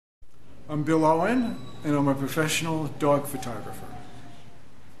I'm Bill Owen, and I'm a professional dog photographer.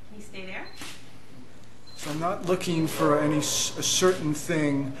 Can you stay there? So I'm not looking for a certain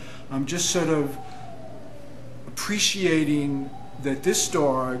thing. I'm just sort of appreciating that this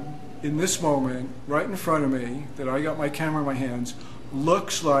dog, in this moment, right in front of me, that I got my camera in my hands,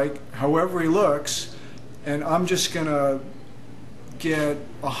 looks like however he looks, and I'm just going to get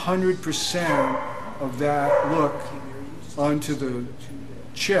 100% of that look onto the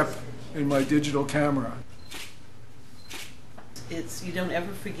chip in my digital camera. You don't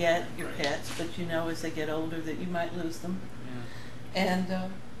ever forget your pets, but you know as they get older that you might lose them. Yeah. And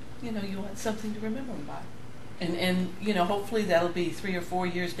you want something to remember them by. And hopefully that'll be 3 or 4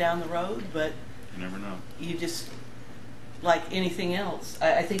 years down the road, but you never know. You just, like anything else,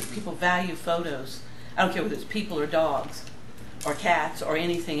 I think people value photos. I don't care whether it's people or dogs or cats or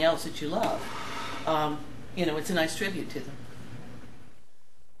anything else that you love. It's a nice tribute to them.